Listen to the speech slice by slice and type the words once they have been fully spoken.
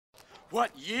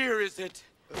What year is it?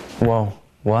 Whoa,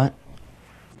 what?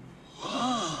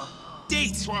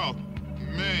 Date! 12th,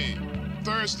 May,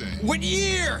 Thursday. What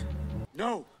year?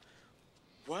 No.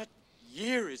 What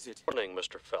year is it? Morning,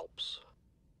 Mr. Phelps.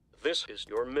 This is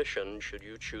your mission should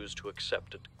you choose to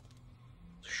accept it.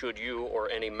 Should you or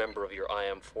any member of your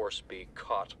IM force be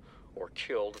caught or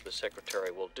killed, the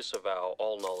Secretary will disavow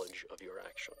all knowledge of your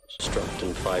actions. Instruct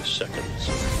in 5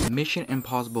 seconds. Mission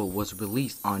Impossible was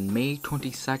released on May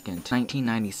 22nd,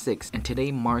 1996, and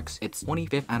today marks its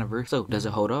 25th anniversary. So, does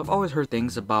it hold up? I've always heard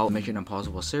things about Mission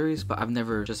Impossible series, but I've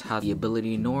never just had the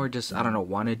ability, nor just, I don't know,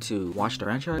 wanted to watch the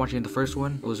franchise. Watching the first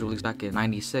one, it was released back in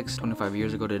 96, 25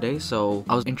 years ago today, so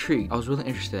I was intrigued. I was really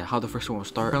interested in how the first one will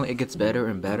start. Apparently, it gets better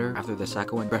and better after the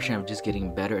second one. Progression of just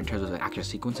getting better in terms of the action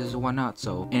sequences and whatnot,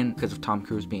 so, and because of Tom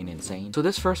Cruise being insane. So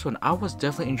this first one, I was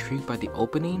definitely intrigued by the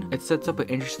opening. It sets up an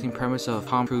interesting premise of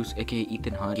Tom Cruise, aka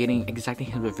Ethan Hunt, getting exacting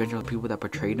his revenge on the people that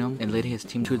betrayed him and led his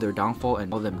team to their downfall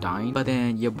and all of them dying. But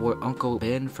then your boy Uncle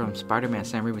Ben from Spider-Man,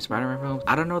 Sam Raimi's Spider-Man films,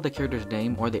 I don't know the character's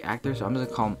name or the actor, so I'm just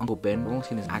gonna call him Uncle Ben. I've only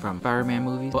seen his act from Spider-Man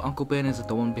movies, but Uncle Ben is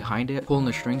the one behind it, pulling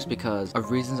the strings because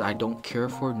of reasons I don't care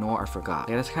for nor I forgot.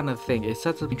 Yeah, that's kind of the thing. It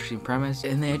sets up an interesting premise,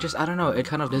 and then it just, I don't know, it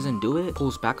kind of doesn't do it,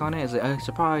 pulls back on it. It's like a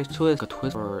surprise twist, a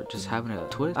twist, or just having a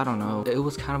twist. I don't know. It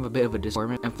was kind of a bit of a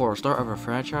disappointment, and for a start of a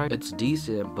franchise, it's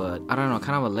decent, but I don't know,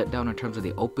 kind of a letdown in terms of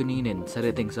the opening and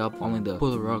setting things up, only to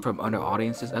pull the rug from under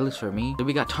audiences, at least for me. Then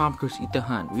we got Tom Cruise, Ethan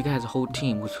Hunt. We got his whole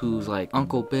team, who's like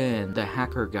Uncle Ben, the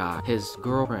hacker guy, his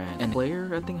girlfriend, and Claire,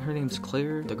 I think her name's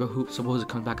Claire, the girl who supposedly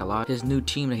comes back alive. His new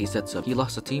team that he sets up. He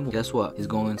lost a team. Guess what? He's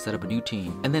going to set up a new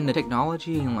team. And then the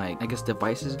technology and like, I guess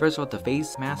devices. First of all, the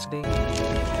face mask thing.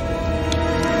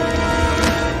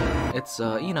 It's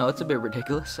you know, it's a bit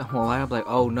ridiculous. I'm gonna lie, I'm like,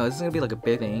 oh no, this is gonna be like a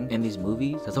big thing in these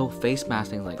movies. This whole face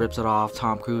mask thing like rips it off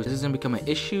Tom Cruise. This is gonna become an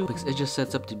issue because it just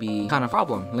sets up to be kind of a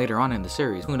problem later on in the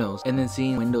series. Who knows? And then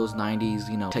seeing Windows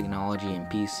 90s, you know, technology and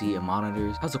PC and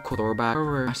monitors. That was a cool throwback. I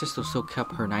remember my sister still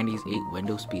kept her 90s 8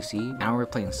 Windows PC, and I remember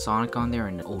playing Sonic on there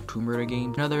and the old Tomb Raider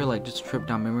game. Another like just trip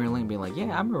down memory lane, being like,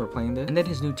 yeah, I remember playing this. And then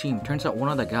his new team. Turns out one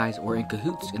of the guys were in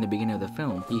cahoots in the beginning of the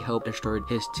film. He helped destroy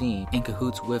his team in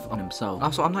cahoots with himself.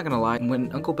 Also, I'm not gonna lie,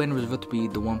 when Uncle Ben was revealed to be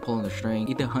the one pulling the string,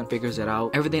 Ethan Hunt figures it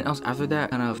out. Everything else after that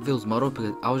kind of feels muddled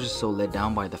because I was just so let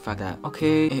down by the fact that,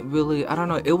 okay, it really, I don't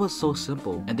know, it was so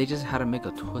simple and they just had to make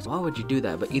a twist. Why would you do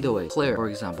that? But either way, Claire, for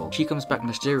example, she comes back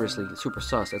mysteriously, super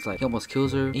sus. It's like he almost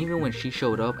kills her. Even when she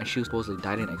showed up and she was supposedly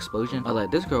died in an explosion, I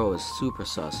like, this girl is super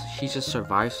sus. She just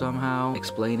survived somehow,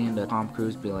 explaining to Tom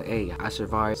Cruise, being like, hey, I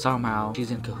survived somehow.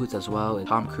 She's in cahoots as well, and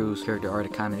Tom Cruise character already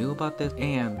kind of knew about this.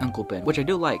 And Uncle Ben, which I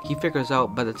do like, he figures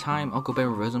out by the time Uncle Ben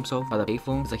reveals himself by the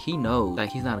payphone, it's like he knows that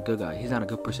he's not a good guy, he's not a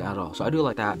good person at all. So I do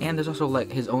like that. And there's also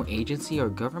like his own agency or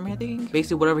government thing,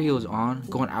 basically whatever he was on,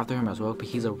 going after him as well, but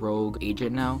he's a rogue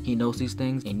agent now. He knows these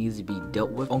things and needs to be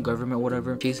dealt with on government,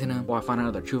 whatever, chasing him, or find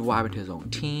out the truth of what happened to his own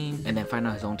team, and then find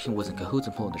out his own team was in cahoots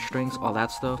and pulling the strings, all that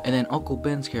stuff. And then Uncle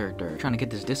Ben's character trying to get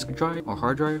this disk drive or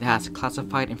hard drive that has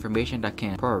classified information that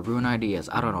can probably ruin ideas,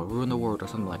 I don't know, ruin the world or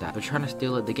something like that. They're trying to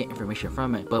steal it, they get information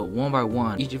from it, but one by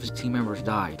one each of his team members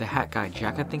die. The hat guy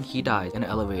Jack, I think he dies in an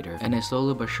elevator, and then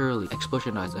slowly but surely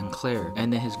Explosion dies and Claire,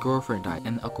 and then his girlfriend dies,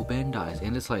 and Uncle Ben dies.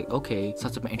 And it's like, okay,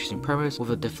 sets up an interesting premise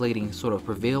with a deflating sort of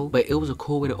reveal, but it was a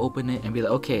cool way to open it and be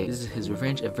like, okay, this is his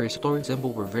revenge, a very story,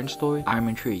 simple revenge story. I'm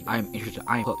intrigued, I'm interested,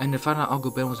 I'm hooked. And to find out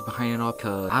Uncle Ben was behind it all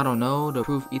because, I don't know, to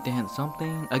prove Ethan had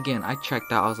something. Again, I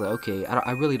checked out, I was like, okay,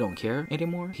 I really don't care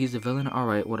anymore. He's the villain,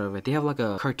 alright, whatever. They have like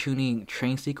a cartoony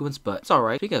train sequence, but it's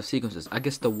alright. Speaking of sequences, I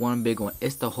guess the one big one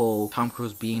is the whole Tom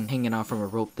Cruise being hanging out from a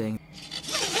rope thing.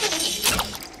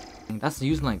 That's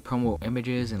using like promo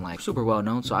images and like super well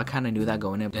known, so I kind of knew that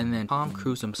going in. And then Tom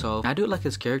Cruise himself, I do like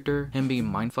his character, him being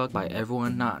mindfucked by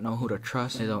everyone, not know who to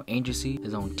trust, his own agency,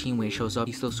 his own team. When he shows up,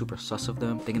 he's still super sus of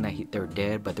them, thinking that they're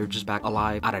dead, but they're just back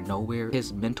alive out of nowhere.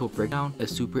 His mental breakdown is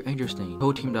super interesting. The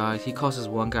whole team dies. He calls this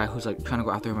one guy who's like trying to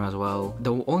go after him as well.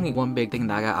 The only one big thing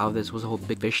that I got out of this was a whole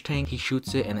big fish tank. He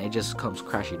shoots it and it just comes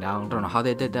crashing down. I don't know how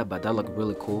they did that, but that looked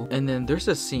really cool. And then there's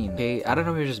this scene, okay, I don't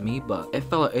know if it's just me, but it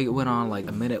felt like it went on like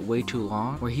a minute way too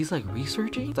long, where he's like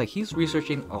researching. It's like he's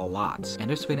researching a lot, and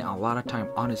they're spending a lot of time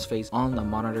on his face, on the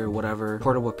monitor, whatever,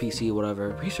 portable PC, whatever,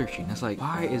 researching. It's like,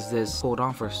 why is this hold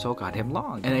on for so goddamn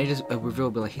long? And it just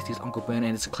revealed, be like, he sees Uncle Ben,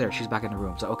 and it's Claire, she's back in the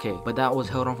room. So okay, but that was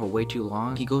held on for way too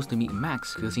long. He goes to meet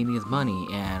Max because he needs money,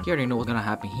 and he already knows what's gonna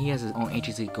happen. He has his own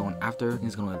agency going after.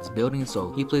 He's going to this building,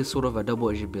 so he plays sort of a double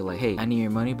agent, be like, hey, I need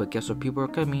your money, but guess what? People are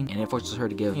coming, and it forces her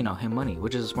to give, you know, him money,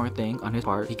 which is a smart thing on his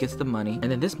part. He gets the money,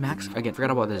 and then this Max, again,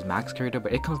 forgot about this Max character,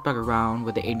 but it comes back around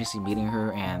with the agency meeting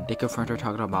her and they confront her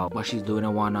talking about what she's doing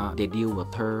and whatnot. They deal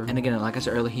with her. And again, like I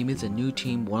said earlier, he meets a new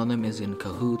team. One of them is in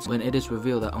cahoots. When it is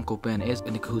revealed that Uncle Ben is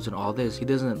in the cahoots and all this, he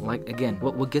doesn't like, again,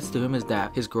 what gets to him is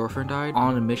that his girlfriend died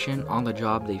on a mission, on the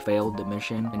job. They failed the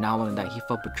mission, and not only that, he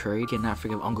felt betrayed. He cannot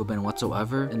forgive Uncle Ben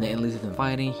whatsoever. And then it leads to them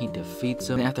fighting. He defeats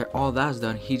him. And after all that's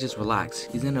done, he just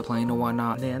relaxed. He's in the plane and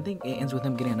whatnot. And then I think it ends with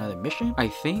him getting another mission. I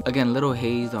think, again, little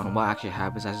hazed on what actually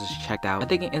happens. I just checked out. I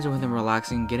think it ends with him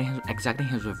relaxing, exacting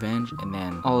his revenge, and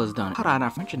then all is done. How did I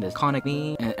not mention this? Iconic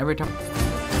theme, and every time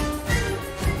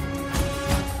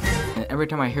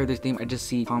I hear this theme, I just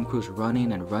see Tom Cruise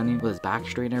running and running with his back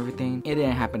straight and everything. It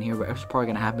didn't happen here, but it's probably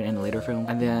gonna happen in a later film.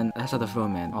 And then that's how the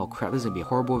film ends. Oh crap, this is gonna be a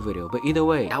horrible video. But either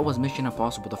way, that was Mission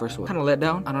Impossible, the first one. Kind of let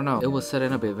down. I don't know. It was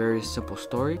setting up a very simple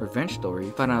story, revenge story.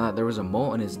 Found out that there was a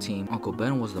mole in his team. Uncle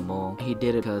Ben was the mole. He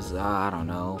did it because I don't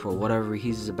know, for whatever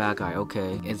he's a bad guy.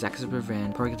 Okay, exacts his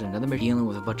revenge. Probably gets another mission, dealing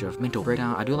with a bunch of mental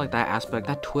breakdown. I do like that aspect.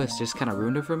 That twist just kind of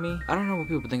ruined it for me. I don't know what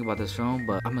people think about this film,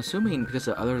 but I'm assuming because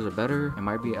the others are better, it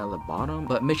might be at the bottom.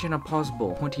 But Mission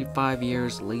Impossible, 25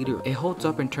 years later, it holds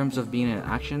up in terms of being an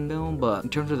action film, but in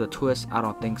terms of the twist, I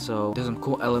don't think so. There's some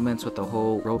cool elements with the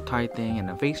whole rope tie thing and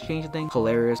the face change thing,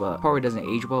 hilarious, but probably doesn't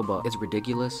age well, but it's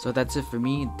ridiculous. So that's it for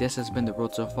me. This has been The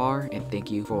Road So Far, and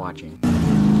thank you for watching.